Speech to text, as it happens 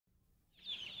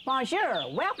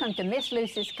Bonjour, welcome to Miss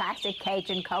Lucy's Classic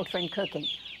Cajun Culture and Cooking.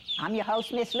 I'm your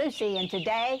host, Miss Lucy, and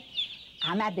today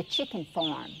I'm at the chicken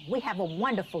farm. We have a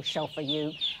wonderful show for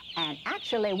you, and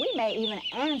actually we may even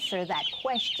answer that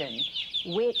question,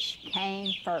 which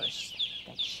came first,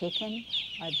 the chicken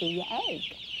or the egg?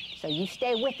 So you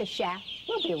stay with us, chef.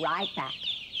 We'll be right back.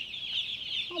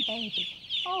 Oh, baby.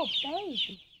 Oh,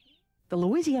 baby. The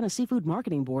Louisiana Seafood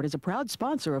Marketing Board is a proud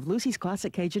sponsor of Lucy's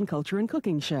Classic Cajun Culture and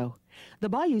Cooking Show. The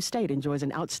Bayou State enjoys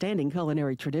an outstanding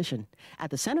culinary tradition. At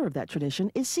the center of that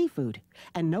tradition is seafood.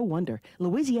 And no wonder,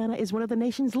 Louisiana is one of the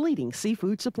nation's leading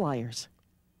seafood suppliers.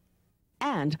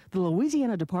 And the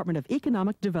Louisiana Department of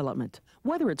Economic Development.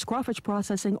 Whether it's crawfish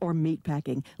processing or meat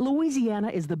packing, Louisiana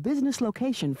is the business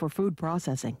location for food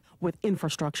processing, with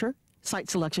infrastructure, site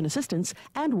selection assistance,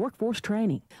 and workforce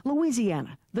training.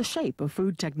 Louisiana, the shape of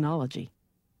food technology.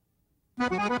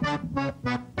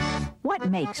 What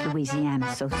makes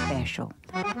Louisiana so special?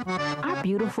 Our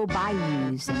beautiful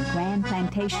bayous and grand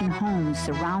plantation homes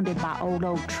surrounded by old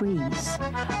oak trees,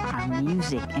 our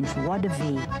music and joie de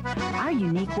vivre, our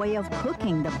unique way of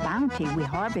cooking the bounty we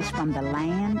harvest from the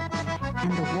land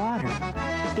and the water.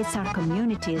 It's our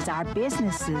communities, our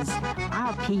businesses,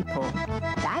 our people.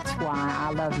 That's why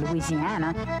I love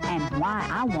Louisiana and why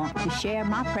I want to share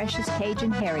my precious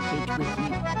Cajun heritage with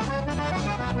you.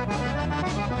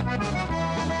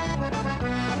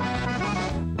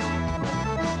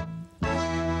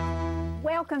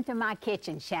 Welcome to my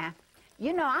kitchen, chef.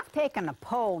 You know, I've taken a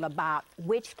poll about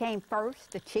which came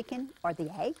first, the chicken or the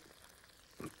egg.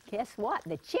 Guess what?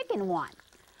 The chicken won.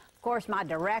 Of course, my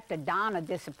director, Donna,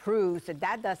 disapproves, but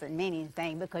that doesn't mean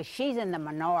anything because she's in the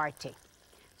minority.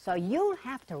 So you'll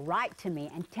have to write to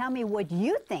me and tell me what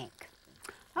you think.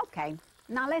 Okay,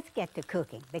 now let's get to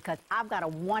cooking because I've got a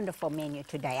wonderful menu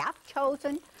today. I've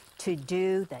chosen to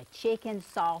do the chicken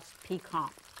sauce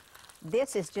piquant.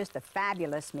 This is just a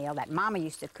fabulous meal that Mama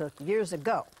used to cook years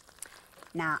ago.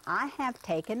 Now, I have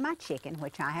taken my chicken,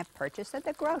 which I have purchased at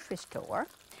the grocery store.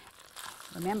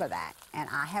 Remember that. And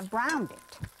I have browned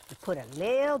it. You put a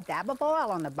little dab of oil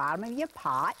on the bottom of your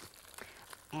pot,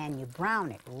 and you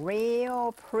brown it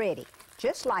real pretty,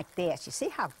 just like this. You see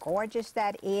how gorgeous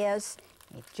that is?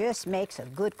 It just makes a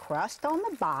good crust on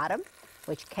the bottom,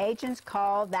 which Cajuns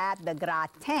call that the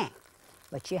gratin.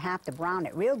 But you have to brown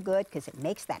it real good because it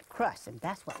makes that crust, and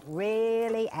that's what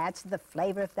really adds to the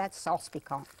flavor of that sauce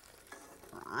piquant.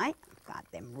 All right, got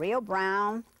them real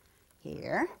brown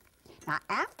here. Now,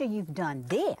 after you've done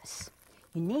this,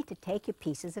 you need to take your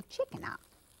pieces of chicken out.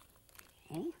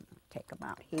 Okay, take them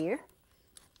out here.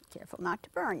 Be careful not to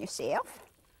burn yourself.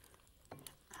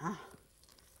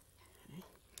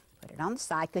 Put it on the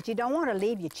side because you don't want to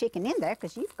leave your chicken in there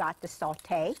because you've got to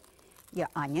saute your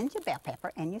onions, your bell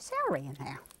pepper, and your celery in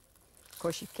there. Of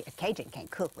course, a Cajun can't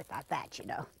cook without that, you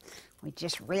know. We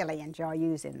just really enjoy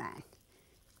using that.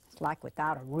 It's like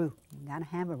without a roux. You gotta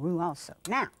have a roux also.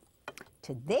 Now,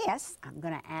 to this, I'm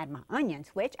gonna add my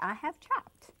onions, which I have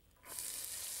chopped.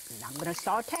 And I'm gonna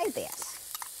saute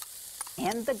this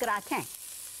in the gratin.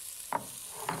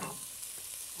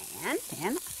 And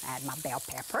then add my bell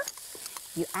pepper.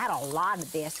 You add a lot of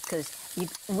this because you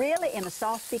really, in a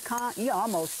sauce piquant, you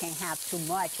almost can't have too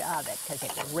much of it because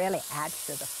it really adds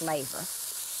to the flavor.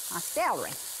 My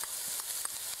celery.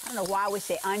 I don't know why we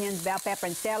say onions, bell pepper,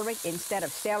 and celery instead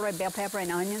of celery, bell pepper,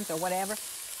 and onions or whatever.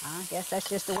 I guess that's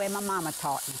just the way my mama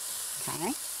taught me.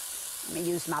 Okay? Let me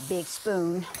use my big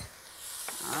spoon.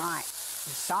 All right.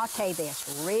 Saute this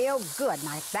real good.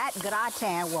 Now, that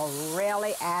gratin will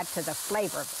really add to the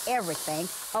flavor of everything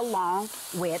along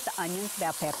with the onions,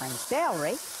 bell pepper, and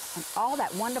celery. And all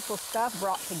that wonderful stuff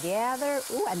brought together.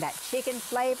 Ooh, and that chicken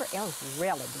flavor, it'll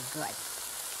really be good.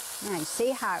 Now, you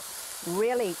see how it's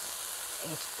really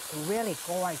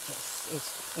gorgeous.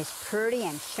 It's pretty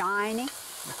and shiny.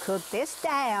 You cook this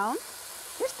down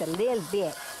just a little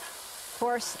bit. Of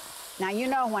course, now, you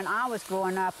know, when I was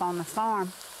growing up on the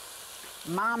farm,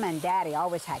 Mama and Daddy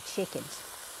always had chickens.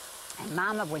 And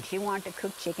Mama, when she wanted to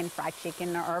cook chicken, fried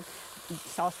chicken, or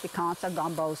sauce piquants or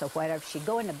gumbos or whatever, she'd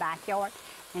go in the backyard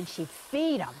and she'd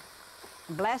feed them.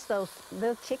 Bless those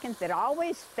little chickens that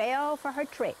always fell for her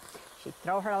trick. She'd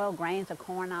throw her little grains of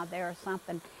corn out there or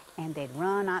something, and they'd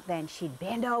run out there, and she'd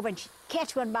bend over and she'd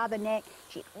catch one by the neck.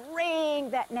 She'd wring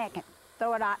that neck and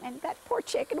throw it out, and that poor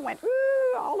chicken went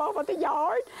ooh, all over the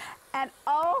yard. And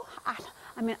oh,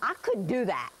 I mean, I couldn't do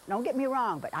that. Don't get me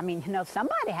wrong, but I mean, you know,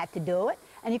 somebody had to do it,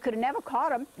 and you could have never caught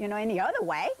them, you know, any other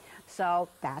way. So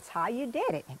that's how you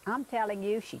did it. And I'm telling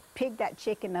you, she'd pick that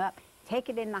chicken up, take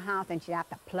it in the house, and she'd have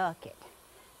to pluck it.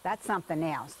 That's something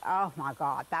else. Oh my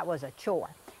God, that was a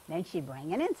chore. Then she'd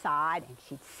bring it inside, and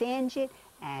she'd singe it,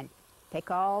 and take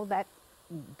all that,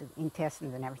 the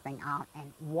intestines and everything out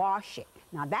and wash it.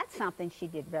 Now that's something she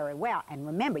did very well. And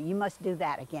remember, you must do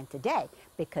that again today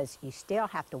because you still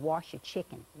have to wash your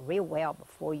chicken real well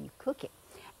before you cook it.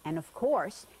 And of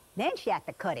course, then she had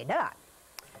to cut it up.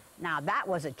 Now that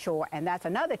was a chore, and that's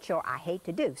another chore I hate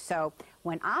to do. So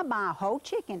when I buy a whole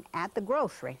chicken at the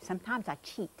grocery, sometimes I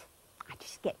cheat. I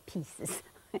just get pieces.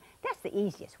 That's the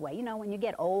easiest way. You know, when you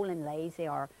get old and lazy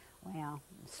or, well,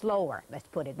 slower, let's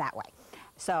put it that way.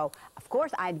 So, of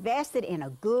course, I invested in a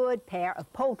good pair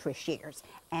of poultry shears,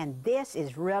 and this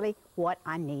is really what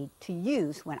I need to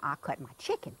use when I cut my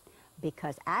chicken,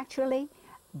 because actually,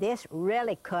 this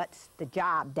really cuts the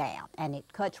job down, and it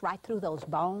cuts right through those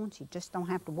bones. You just don't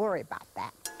have to worry about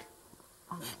that.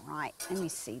 All right, let me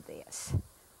see this.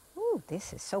 Ooh,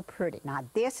 this is so pretty. Now,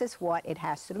 this is what it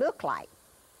has to look like,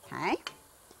 okay?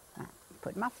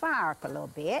 Put my fire up a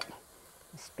little bit.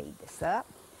 Let's speed this up.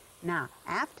 Now,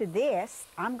 after this,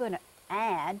 I'm going to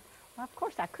add, well, of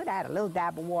course, I could add a little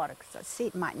dab of water because I see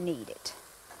it might need it.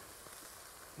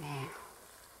 Now,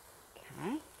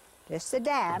 okay, just a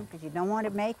dab because you don't want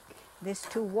to make this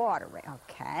too watery,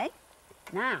 okay?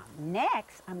 Now,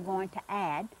 next, I'm going to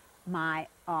add my,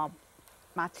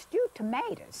 my stewed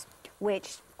tomatoes,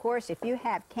 which, of course, if you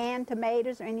have canned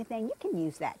tomatoes or anything, you can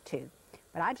use that too.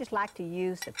 But I just like to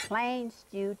use the plain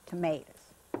stewed tomatoes.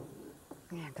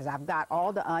 Yeah, because I've got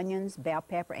all the onions, bell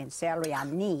pepper, and celery I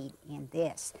need in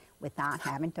this without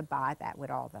having to buy that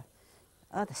with all the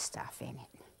other stuff in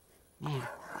it. Now,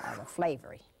 all the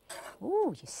flavory.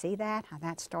 Ooh, you see that? How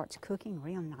that starts cooking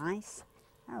real nice?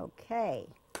 Okay.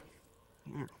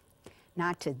 Yeah.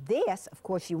 Now to this, of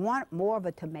course, you want more of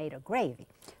a tomato gravy.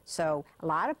 So a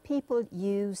lot of people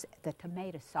use the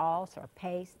tomato sauce or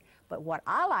paste, but what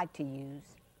I like to use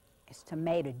is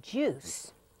tomato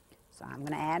juice. So I'm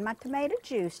going to add my tomato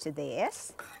juice to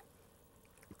this.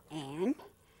 And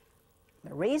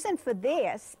the reason for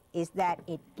this is that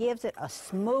it gives it a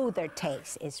smoother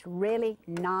taste. It's really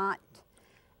not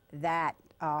that,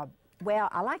 well,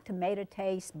 I like tomato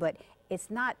taste, but it's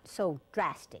not so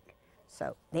drastic.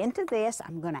 So then to this,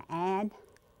 I'm going to add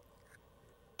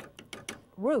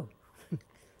roux,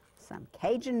 some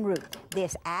Cajun roux.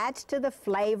 This adds to the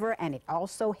flavor, and it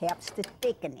also helps to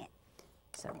thicken it.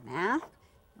 So now,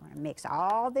 I'm going to mix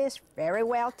all this very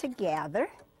well together.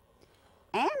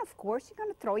 And, of course, you're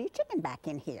going to throw your chicken back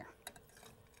in here.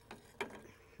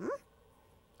 Very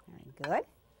good.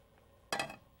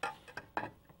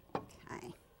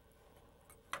 Okay.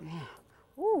 Now,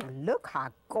 ooh, look how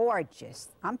gorgeous.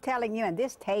 I'm telling you, and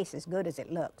this tastes as good as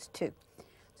it looks, too.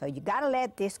 So you got to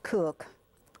let this cook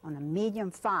on a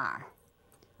medium fire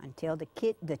until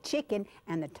the chicken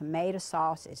and the tomato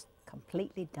sauce is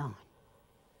completely done.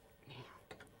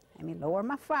 Let me lower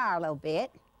my fire a little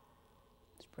bit.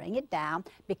 Let's bring it down,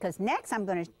 because next I'm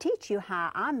going to teach you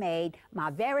how I made my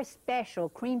very special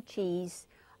cream cheese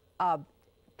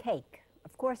cake.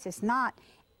 Of course, it's not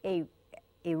a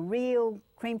real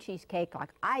cream cheese cake like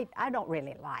I don't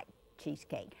really like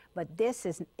cheesecake, but this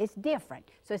is, it's different.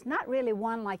 So it's not really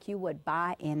one like you would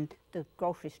buy in the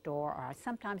grocery store or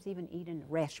sometimes even eat in the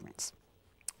restaurants.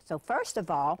 So first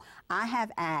of all, I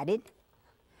have added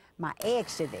my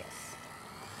eggs to this.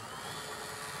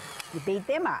 You beat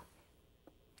them up.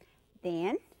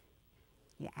 Then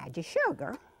you add your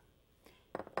sugar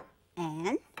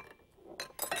and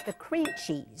the cream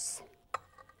cheese.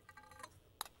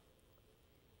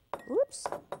 Oops.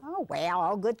 Oh, well,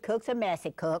 all good cooks are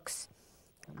messy cooks.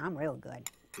 I'm real good.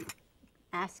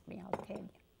 Ask me, I'll tell you.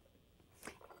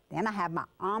 Then I have my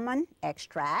almond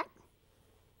extract,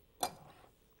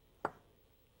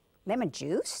 lemon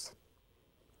juice,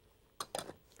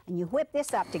 and you whip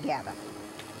this up together.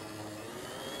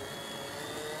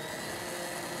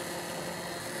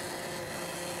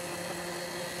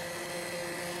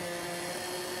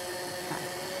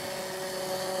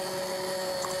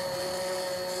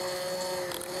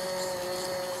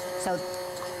 So,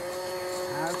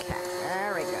 okay,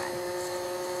 very good.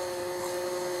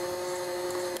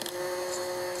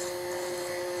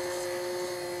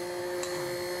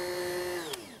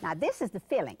 Now this is the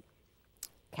filling,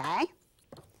 okay?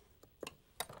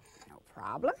 No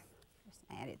problem. Just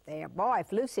add it there. Boy,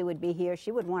 if Lucy would be here,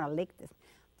 she would want to lick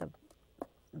the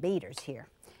beaters here.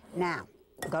 Now,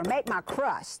 I'm going to make my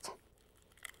crust,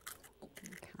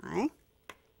 okay?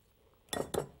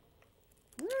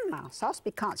 Now, Sauce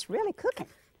Piquant's really cooking.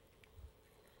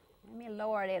 Let me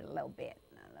lower it a little bit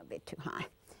too high.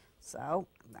 So,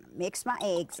 I'm going to mix my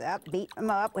eggs up, beat them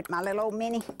up with my little old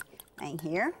mini thing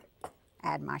here.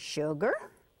 Add my sugar,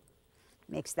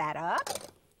 mix that up.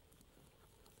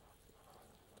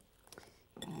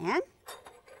 And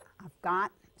I've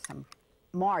got some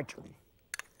margarine.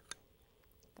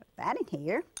 Put that in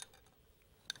here.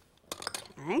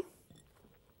 Okay.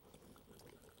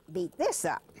 Beat this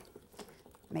up.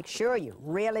 Make sure you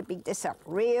really beat this up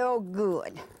real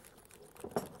good.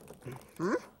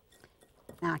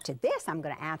 Now to this, I'm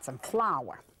going to add some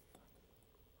flour.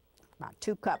 About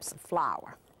 2 cups of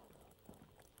flour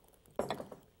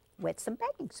with some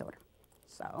baking soda.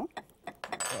 So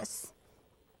this,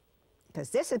 because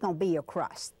this is going to be your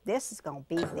crust. This is going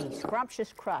to be the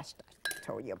scrumptious crust I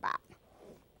told you about.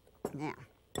 Now,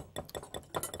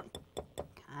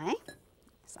 okay,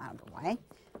 it's out of the way.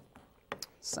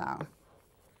 So,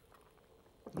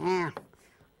 now,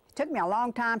 it took me a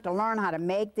long time to learn how to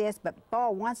make this, but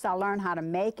boy, once I learned how to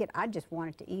make it, I just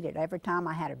wanted to eat it every time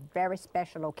I had a very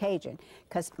special occasion.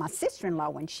 Because my sister-in-law,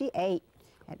 when she ate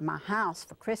at my house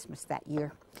for Christmas that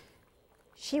year,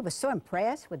 she was so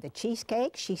impressed with the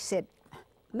cheesecake. She said,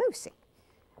 "Lucy,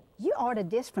 you ordered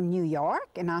this from New York?"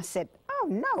 And I said, "Oh,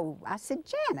 no." I said,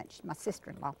 "Janet," my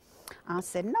sister-in-law. I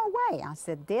said, "No way." I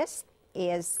said, "This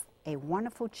is a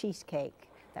wonderful cheesecake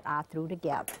that I threw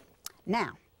together."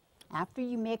 Now, after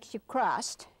you mix your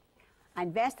crust, I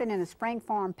invested in a spring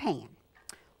form pan.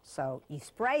 So you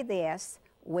spray this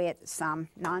with some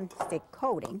non-stick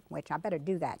coating, which I better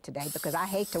do that today because I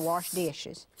hate to wash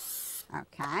dishes.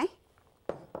 Okay.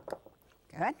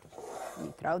 Good.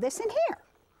 You throw this in here.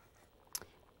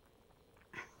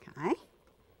 Okay.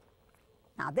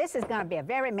 Now this is going to be a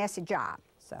very messy job.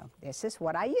 So this is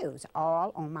what I use,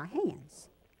 all on my hands.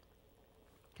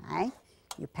 Okay.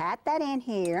 You pat that in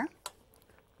here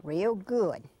real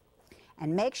good.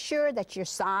 And make sure that your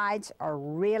sides are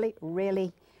really,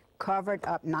 really covered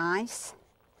up nice.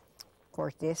 Of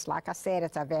course, this, like I said,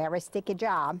 it's a very sticky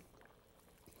job.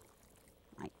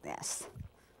 Like this.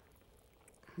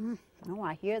 Oh,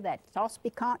 I hear that sauce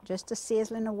piquant just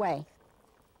sizzling away.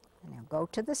 And now go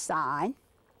to the side.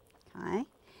 Okay.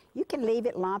 You can leave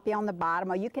it lumpy on the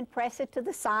bottom, or you can press it to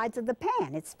the sides of the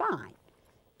pan. It's fine.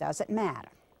 Doesn't matter.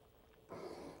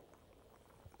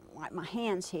 Wipe my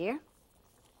hands here.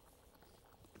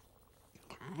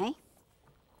 Okay.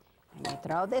 And you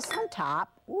throw this on top.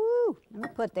 Woo! Let me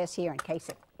put this here in case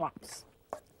it flops.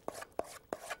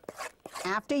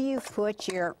 After you put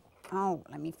your, oh,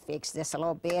 let me fix this a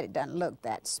little bit. It doesn't look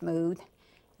that smooth.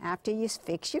 After you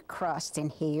fix your crust in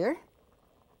here,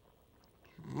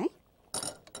 okay,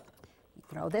 you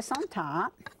throw this on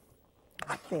top,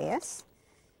 like this.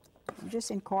 You just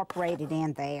incorporate it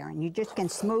in there, and you just can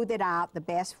smooth it out the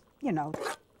best, you know,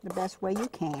 the best way you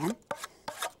can.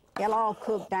 It'll all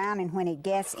cook down, and when it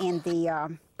gets in the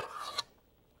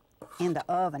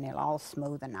oven, it'll all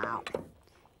smoothen out.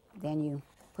 Then you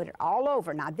put it all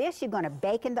over. Now this you're going to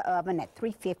bake in the oven at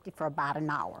 350 for about an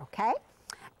hour, okay?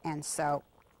 And so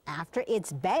after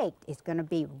it's baked, it's going to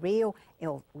be real,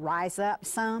 it'll rise up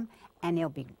some, and it'll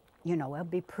be, you know, it'll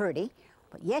be pretty,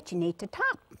 but yet you need to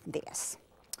top this.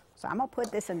 So I'm going to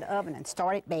put this in the oven and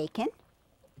start it baking.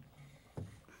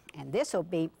 And this will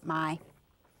be my,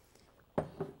 of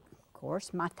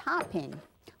course, my topping,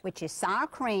 which is sour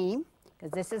cream,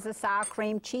 because this is a sour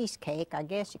cream cheesecake, I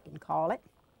guess you can call it.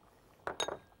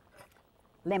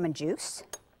 Lemon juice,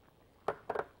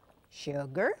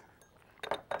 sugar,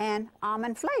 and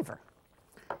almond flavor.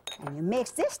 And you mix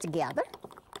this together.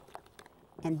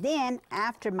 And then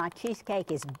after my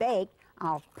cheesecake is baked,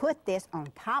 I'll put this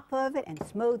on top of it and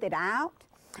smooth it out.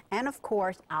 And of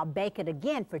course, I'll bake it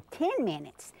again for 10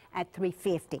 minutes at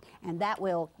 350. And that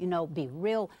will, you know, be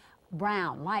real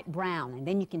brown, light brown, and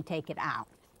then you can take it out.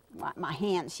 Wipe my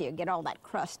hands here, get all that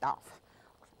crust off.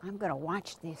 I'm gonna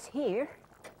watch this here,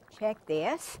 check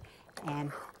this, and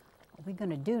what we're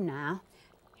gonna do now,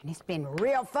 and it's been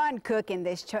real fun cooking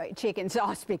this chicken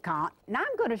sauce piquant. Now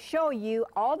I'm gonna show you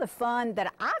all the fun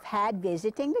that I've had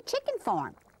visiting the chicken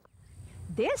farm.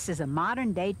 This is a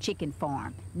modern-day chicken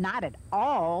farm, not at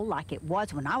all like it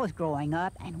was when I was growing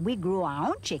up, and we grew our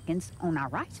own chickens on our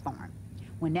rice farm.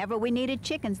 Whenever we needed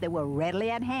chickens, they were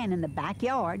readily at hand in the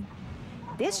backyard.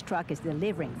 This truck is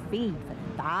delivering feed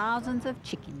for thousands of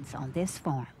chickens on this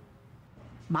farm.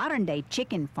 Modern-day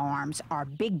chicken farms are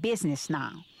big business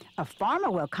now. A farmer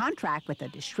will contract with a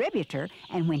distributor,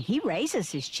 and when he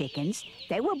raises his chickens,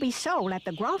 they will be sold at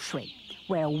the grocery,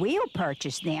 where we'll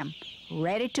purchase them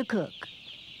ready to cook.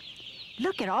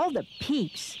 Look at all the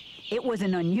peeps. It was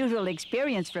an unusual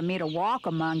experience for me to walk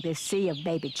among this sea of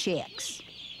baby chicks.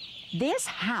 This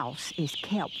house is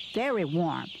kept very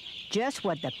warm, just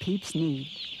what the peeps need.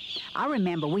 I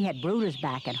remember we had brooders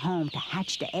back at home to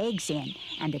hatch the eggs in,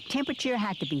 and the temperature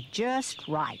had to be just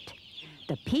right.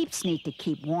 The peeps need to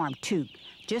keep warm too,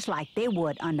 just like they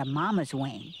would under Mama's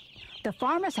wing. The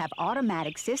farmers have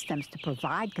automatic systems to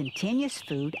provide continuous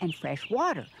food and fresh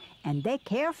water, and they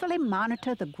carefully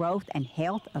monitor the growth and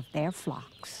health of their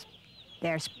flocks.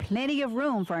 There's plenty of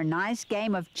room for a nice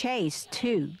game of chase,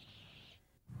 too.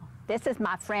 This is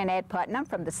my friend Ed Putnam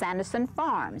from the Sanderson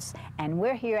Farms, and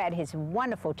we're here at his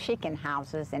wonderful chicken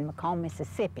houses in McComb,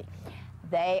 Mississippi.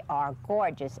 They are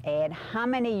gorgeous, Ed. How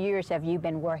many years have you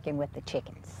been working with the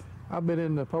chickens? I've been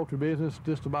in the poultry business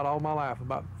just about all my life,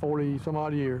 about 40 some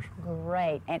odd years.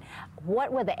 Great. And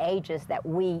what were the ages that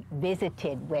we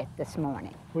visited with this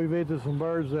morning? We visited some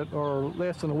birds that are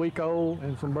less than a week old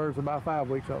and some birds about 5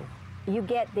 weeks old. You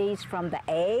get these from the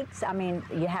eggs? I mean,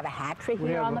 you have a hatchery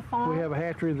here on the farm? We have a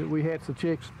hatchery that we hatch the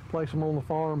chicks, place them on the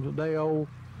farms a day old,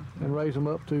 and raise them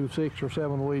up to 6 or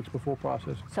 7 weeks before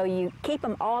processing. So you keep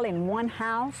them all in one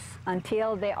house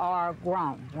until they are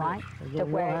grown, right? Yes, to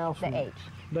where the age.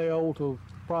 Day old to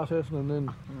processing and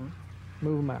then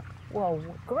move them out. Well,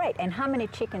 great. And how many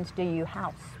chickens do you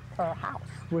house per house?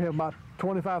 We have about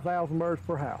 25,000 birds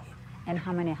per house. And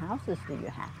how many houses do you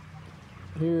have?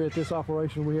 Here at this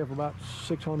operation, we have about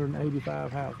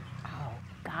 685 houses. Oh,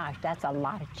 gosh, that's a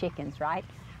lot of chickens, right?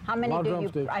 How many do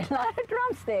you? A lot of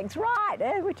drumsticks,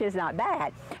 right? Which is not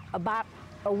bad. About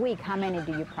a week, how many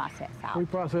do you process out? We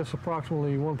process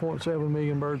approximately 1.7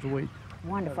 million birds a week.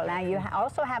 Wonderful. Now, you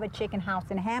also have a chicken house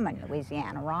in Hammond,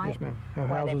 Louisiana, right? Yes, ma'am.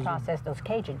 Where they process those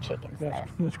Cajun chickens there.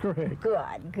 That's correct.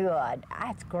 Good, good.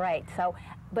 That's great. So,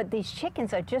 but these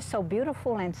chickens are just so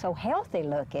beautiful and so healthy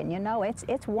looking, you know.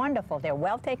 It's wonderful. They're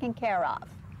well taken care of.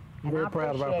 And Very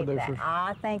proud of our producers.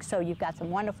 I think so. You've got some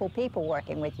wonderful people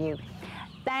working with you.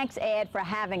 Thanks, Ed, for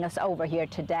having us over here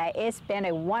today. It's been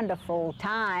a wonderful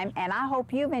time, and I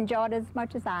hope you've enjoyed it as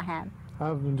much as I have.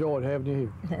 I've enjoyed having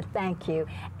you here. Thank you.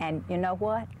 And you know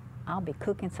what? I'll be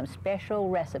cooking some special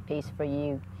recipes for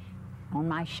you on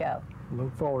my show.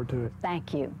 Look forward to it.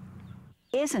 Thank you.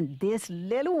 Isn't this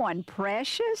little one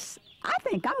precious? I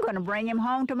think I'm going to bring him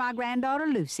home to my granddaughter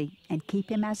Lucy and keep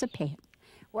him as a pet.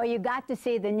 Well, you got to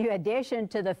see the new addition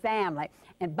to the family.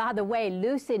 And by the way,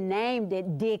 Lucy named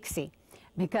it Dixie,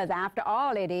 because after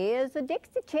all, it is a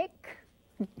Dixie chick.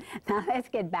 Now let's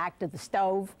get back to the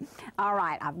stove. All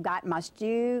right, I've got my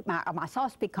stew, my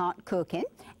sauce piquant cooking,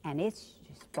 and it's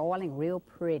just boiling real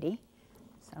pretty.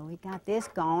 So we got this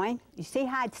going. You see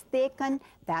how it's thickened?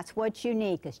 That's what you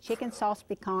need, because chicken sauce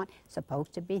piquant is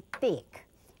supposed to be thick.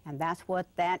 And that's what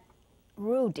that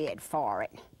roux did for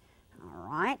it. All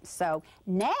right, so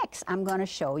next I'm going to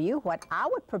show you what I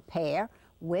would prepare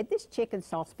with this chicken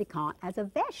sauce piquant as a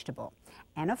vegetable.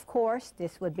 And of course,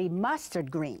 this would be mustard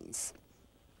greens.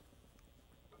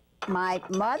 My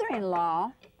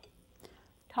mother-in-law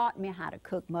taught me how to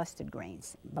cook mustard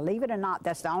greens. Believe it or not,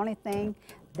 that's the only thing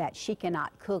that she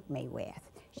cannot cook me with.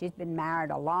 She's been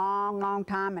married a long, long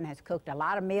time and has cooked a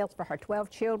lot of meals for her 12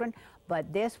 children,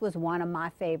 but this was one of my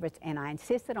favorites, and I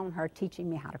insisted on her teaching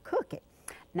me how to cook it.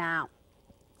 Now,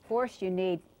 of course, you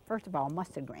need, first of all,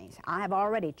 mustard greens. I have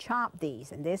already chopped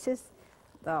these, and this is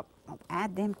I'll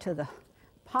add them to the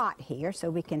pot here so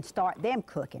we can start them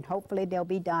cooking. Hopefully, they'll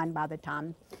be done by the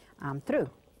time I'm through.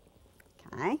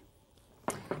 Okay.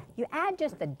 You add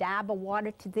just a dab of water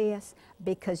to this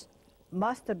because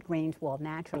mustard greens will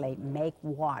naturally make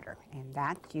water, and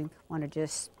that you want to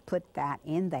just put that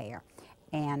in there.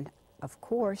 And of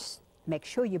course, make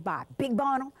sure you buy a big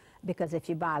bottle, because if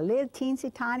you buy a little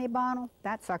teensy tiny bottle,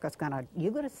 that sucker's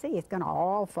you're gonna see it's gonna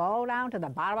all fall down to the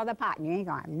bottom of the pot, and you ain't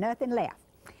gonna have nothing left.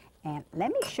 And let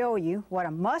me show you what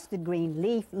a mustard green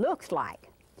leaf looks like,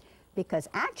 because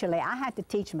actually I had to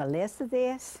teach Melissa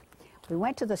this. We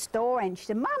went to the store and she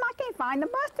said, "Mom, I can't find the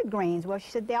mustard greens." Well, she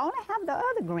said, "They only have the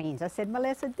other greens." I said,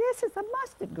 "Melissa, this is a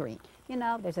mustard green." You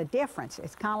know, there's a difference.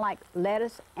 It's kind of like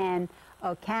lettuce and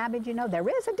cabbage, you know, there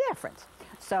is a difference.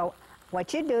 So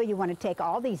what you do, you want to take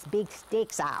all these big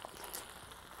sticks out.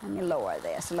 Let me lower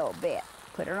this a little bit.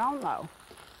 Put it on low.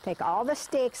 Take all the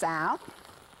sticks out.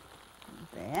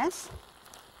 This.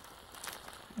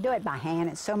 Do it by hand,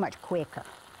 it's so much quicker.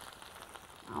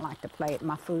 I like to play with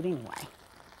my food anyway.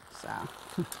 So,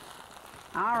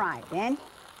 all right, then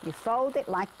you fold it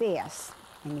like this,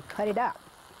 and you cut it up,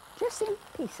 just in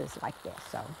pieces like this.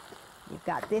 So you've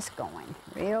got this going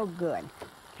real good,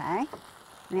 okay?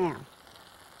 Now,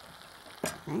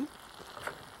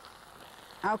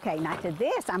 okay, now to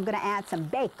this, I'm gonna add some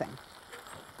bacon.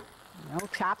 You know,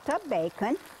 chopped up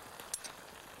bacon.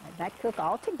 Let that cook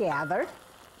all together.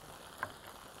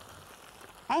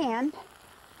 And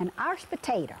an Irish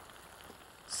potato.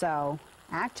 So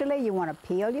actually you want to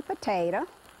peel your potato,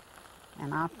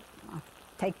 and I'll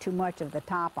take too much of the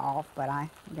top off, but I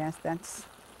guess that's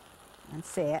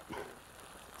it.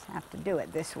 Just have to do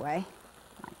it this way.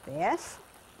 like this,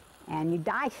 and you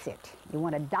dice it. You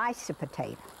want to dice the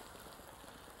potato,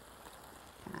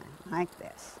 okay, like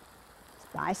this.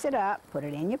 Dice it up, put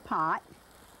it in your pot,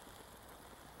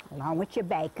 along with your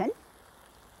bacon,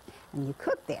 and you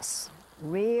cook this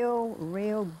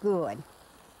real good.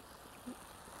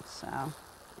 So,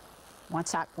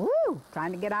 once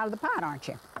trying to get out of the pot, aren't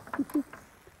you?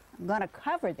 I'm gonna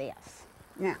cover this.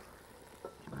 Now,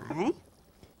 okay.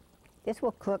 This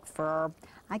will cook for,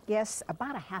 I guess,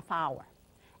 about a half hour.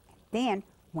 Then,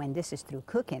 when this is through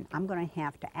cooking, I'm gonna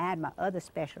have to add my other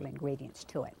special ingredients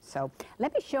to it. So,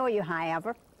 let me show you,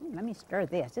 however. Let me stir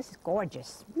this. This is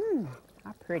gorgeous.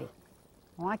 How pretty.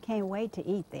 Oh, I can't wait to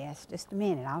eat this. Just a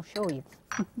minute, I'll show you.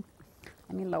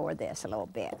 Let me lower this a little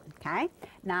bit, okay?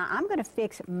 Now, I'm gonna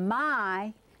fix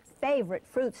my favorite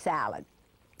fruit salad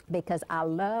because I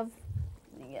love,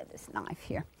 let me get this knife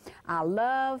here. I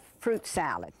love fruit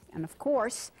salad. And of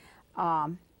course,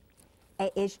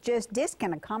 it's just, this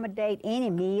can accommodate any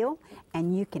meal,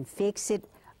 and you can fix it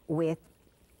with,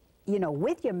 you know,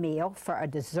 with your meal for a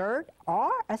dessert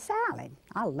or a salad.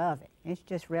 I love it. It's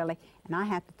just really, and I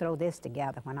had to throw this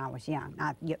together when I was young.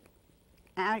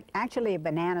 Actually,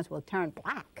 bananas will turn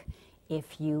black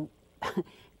if you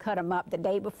cut them up the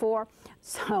day before.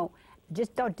 So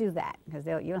just don't do that, because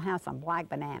you'll have some black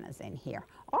bananas in here.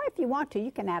 Or if you want to,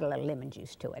 you can add a little lemon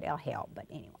juice to it. It'll help, but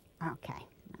anyway. Okay,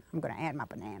 I'm going to add my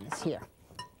bananas here.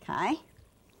 Okay,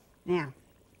 now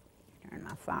turn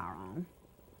my fire on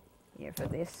here for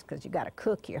this, because you got to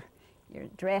cook your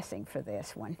dressing for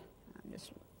this one. I'll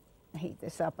just heat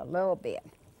this up a little bit.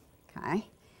 Okay,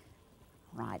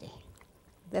 righty,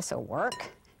 this will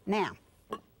work. Now,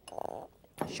 I'll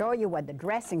show you what the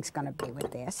dressing's going to be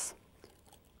with this.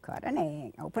 Cut an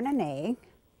egg, open an egg.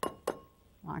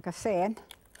 Like I said,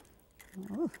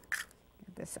 get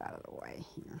this out of the way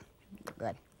here.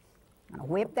 Good. I'm going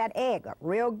to whip that egg up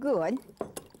real good,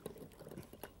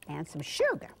 and some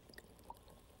sugar,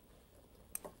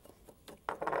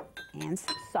 and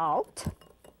some salt.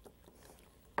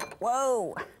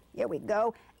 Whoa, here we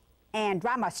go, and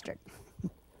dry mustard.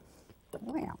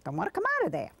 Well, don't want to come out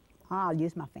of there. I'll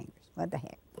use my fingers. What the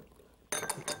heck?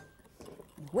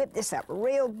 Whip this up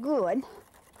real good.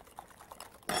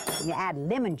 You add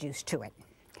lemon juice to it.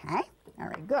 Okay,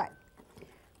 very good.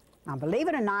 Now, believe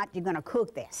it or not, you're going to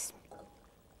cook this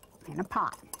in a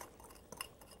pot.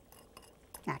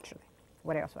 Naturally.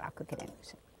 What else would I cook it in?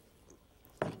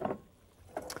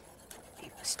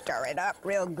 Stir it up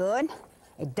real good.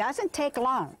 It doesn't take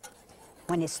long.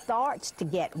 When it starts to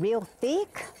get real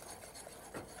thick,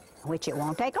 which it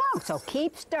won't take long, so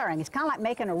keep stirring. It's kind of like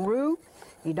making a roux.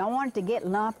 You don't want it to get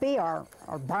lumpy or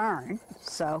burn,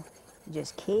 so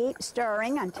just keep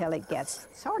stirring until it gets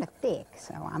sort of thick.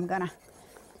 So I'm gonna,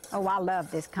 oh, I love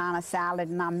this kind of salad,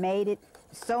 and I made it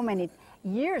so many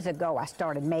years ago. I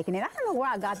started making it. I don't know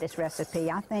where I got this recipe.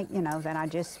 I think, you know, that I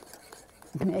just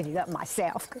made it up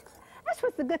myself. That's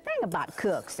what's the good thing about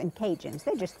cooks and Cajuns.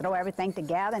 They just throw everything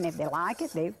together, and if they like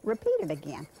it, they repeat it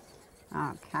again.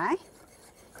 Okay.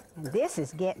 And this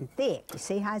is getting thick. You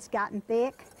see how it's gotten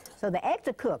thick? So the eggs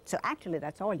are cooked. So actually,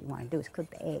 that's all you want to do is cook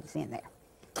the eggs in there.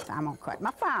 So I'm going to cut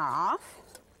my fire off.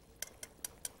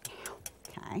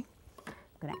 Okay.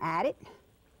 I'm going to add it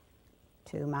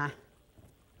to my,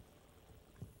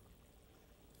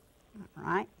 all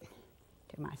right,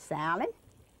 to my salad.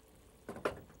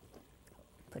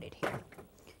 Put it here.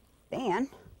 Then,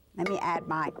 let me add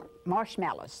my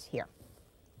marshmallows here.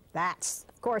 That's,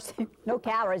 of course, no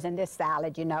calories in this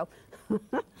salad, you know.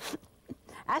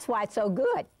 That's why it's so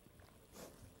good.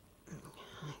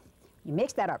 You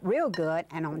mix that up real good,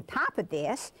 and on top of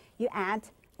this, you add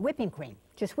whipping cream.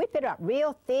 Just whip it up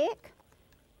real thick,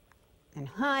 and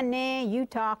honey, you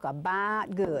talk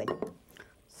about good.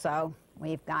 So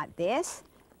we've got this.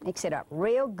 Mix it up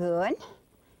real good.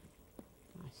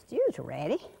 My stew's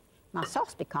ready. My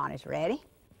sauce piquant is ready.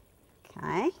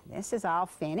 Okay, this is all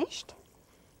finished.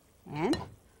 And,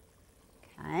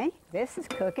 okay, this is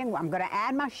cooking. I'm going to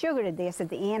add my sugar to this at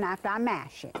the end after I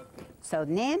mash it. So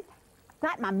then,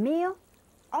 got my meal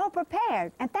all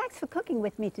prepared. And thanks for cooking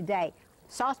with me today.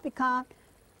 Sauce Piquant,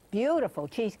 beautiful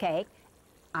cheesecake.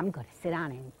 I'm going to sit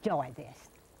down and enjoy this.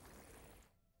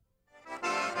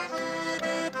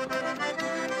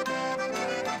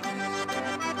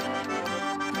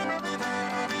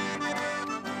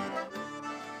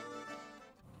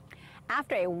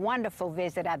 After a wonderful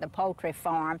visit at the poultry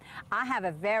farm, I have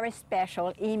a very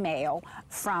special email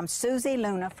from Susie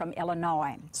Luna from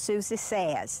Illinois. Susie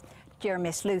says, Dear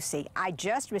Miss Lucy, I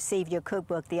just received your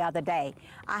cookbook the other day.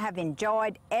 I have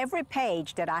enjoyed every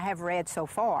page that I have read so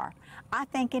far. I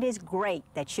think it is great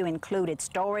that you included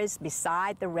stories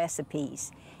beside the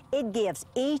recipes. It gives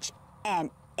each and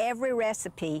every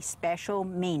recipe special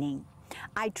meaning.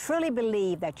 I truly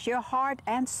believe that your heart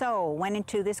and soul went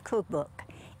into this cookbook.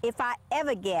 If I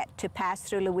ever get to pass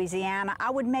through Louisiana,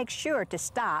 I would make sure to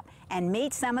stop and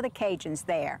meet some of the Cajuns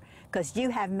there, because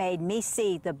you have made me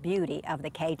see the beauty of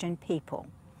the Cajun people.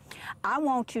 I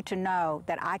want you to know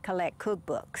that I collect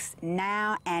cookbooks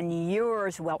now, and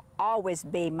yours will always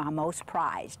be my most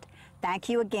prized. Thank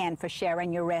you again for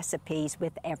sharing your recipes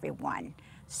with everyone.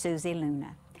 Susie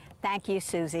Luna. Thank you,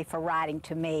 Susie, for writing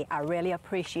to me. I really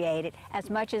appreciate it, as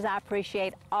much as I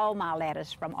appreciate all my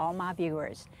letters from all my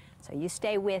viewers. So you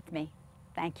stay with me.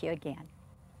 Thank you again.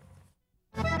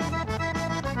 Y'en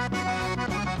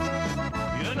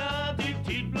a des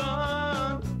petites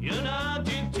blondes, y'en a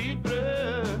des petites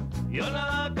bleues, y'en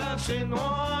a quand c'est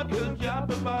noir que le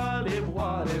diable peut pas les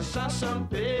voir, et ça me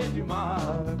fait du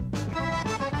mal.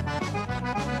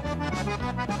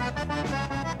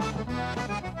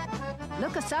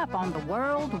 Look us up on the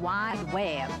World Wide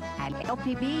Web at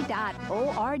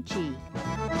lpb.org.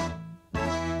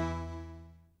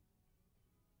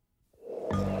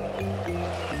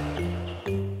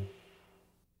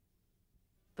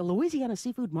 The Louisiana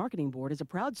Seafood Marketing Board is a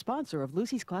proud sponsor of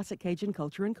Lucy's Classic Cajun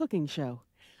Culture and Cooking Show.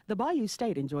 The Bayou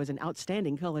State enjoys an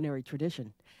outstanding culinary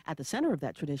tradition. At the center of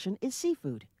that tradition is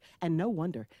seafood. And no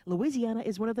wonder, Louisiana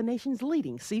is one of the nation's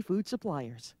leading seafood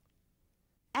suppliers.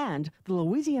 And the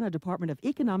Louisiana Department of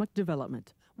Economic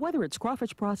Development. Whether it's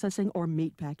crawfish processing or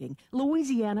meat packing,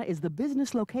 Louisiana is the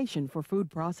business location for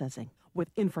food processing. With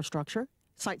infrastructure,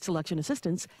 site selection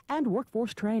assistance, and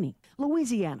workforce training.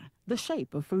 Louisiana, the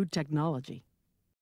shape of food technology.